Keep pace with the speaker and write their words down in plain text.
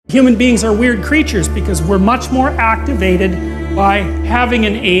Human beings are weird creatures because we're much more activated by having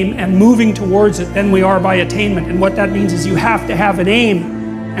an aim and moving towards it than we are by attainment. And what that means is you have to have an aim,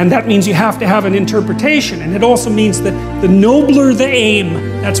 and that means you have to have an interpretation. And it also means that the nobler the aim,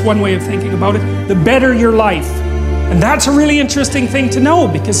 that's one way of thinking about it, the better your life. And that's a really interesting thing to know,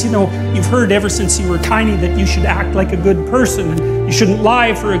 because you've heard ever since you were tiny that you should act like a good person and you shouldn't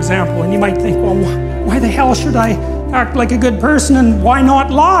lie, for example. And you might think, well, why the hell should I act like a good person and why not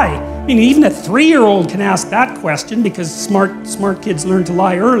lie? I mean, even a 3-year-old can ask that question, because smart kids learn to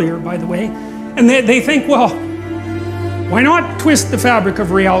lie earlier, by the way. And they think, well, why not twist the fabric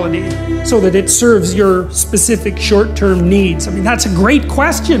of reality so that it serves your specific short-term needs? I mean, that's a great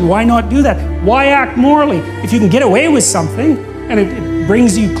question. Why not do that? Why act morally? If you can get away with something and it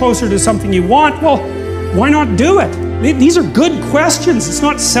brings you closer to something you want, well, why not do it? These are good questions. It's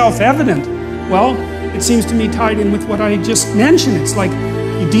not self-evident. Well, it seems to me tied in with what I just mentioned. It's like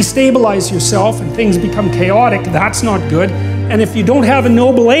you destabilize yourself and things become chaotic. That's not good. And if you don't have a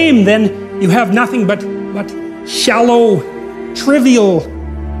noble aim, then you have nothing but shallow, trivial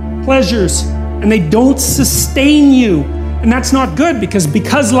pleasures, and they don't sustain you. And that's not good,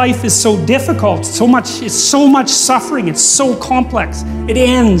 because life is so difficult, it's so much suffering, it's so complex. It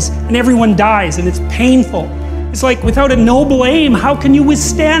ends and everyone dies and it's painful. It's like without a noble aim, how can you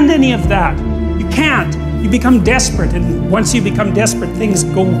withstand any of that? You can't. You become desperate, and once you become desperate, things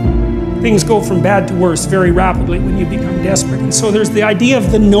go from bad to worse very rapidly when you become desperate. And so there's the idea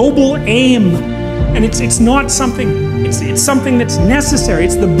of the noble aim. And it's not something, it's something that's necessary.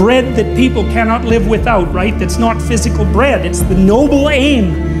 It's the bread that people cannot live without, right? That's not physical bread. It's the noble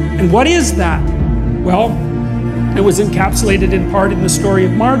aim. And what is that? Well, it was encapsulated in part in the story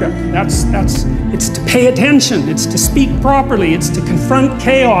of Marduk. It's to pay attention. It's to speak properly. It's to confront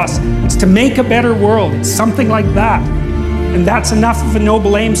chaos. It's to make a better world. It's something like that. And that's enough of a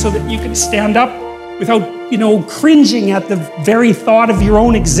noble aim so that you can stand up without, cringing at the very thought of your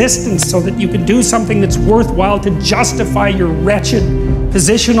own existence, so that you can do something that's worthwhile to justify your wretched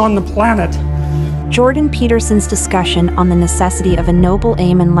position on the planet. Jordan Peterson's discussion on the necessity of a noble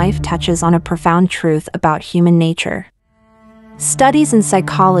aim in life touches on a profound truth about human nature. Studies in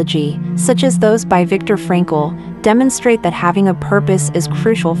psychology, such as those by Viktor Frankl, demonstrate that having a purpose is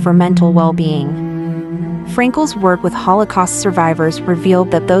crucial for mental well-being. Frankl's work with Holocaust survivors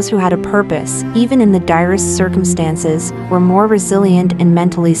revealed that those who had a purpose, even in the direst circumstances, were more resilient and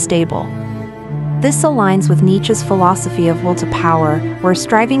mentally stable. This aligns with Nietzsche's philosophy of will to power, where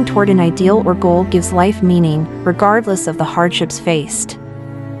striving toward an ideal or goal gives life meaning, regardless of the hardships faced.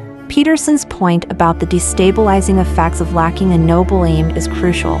 Peterson's point about the destabilizing effects of lacking a noble aim is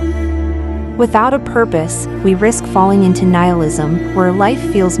crucial. Without a purpose, we risk falling into nihilism, where life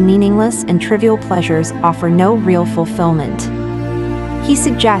feels meaningless and trivial pleasures offer no real fulfillment. He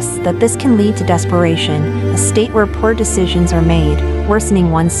suggests that this can lead to desperation, a state where poor decisions are made, worsening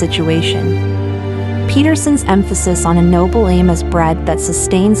one's situation. Peterson's emphasis on a noble aim as bread that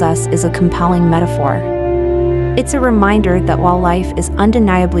sustains us is a compelling metaphor. It's a reminder that while life is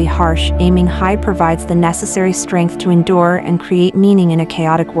undeniably harsh, aiming high provides the necessary strength to endure and create meaning in a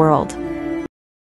chaotic world.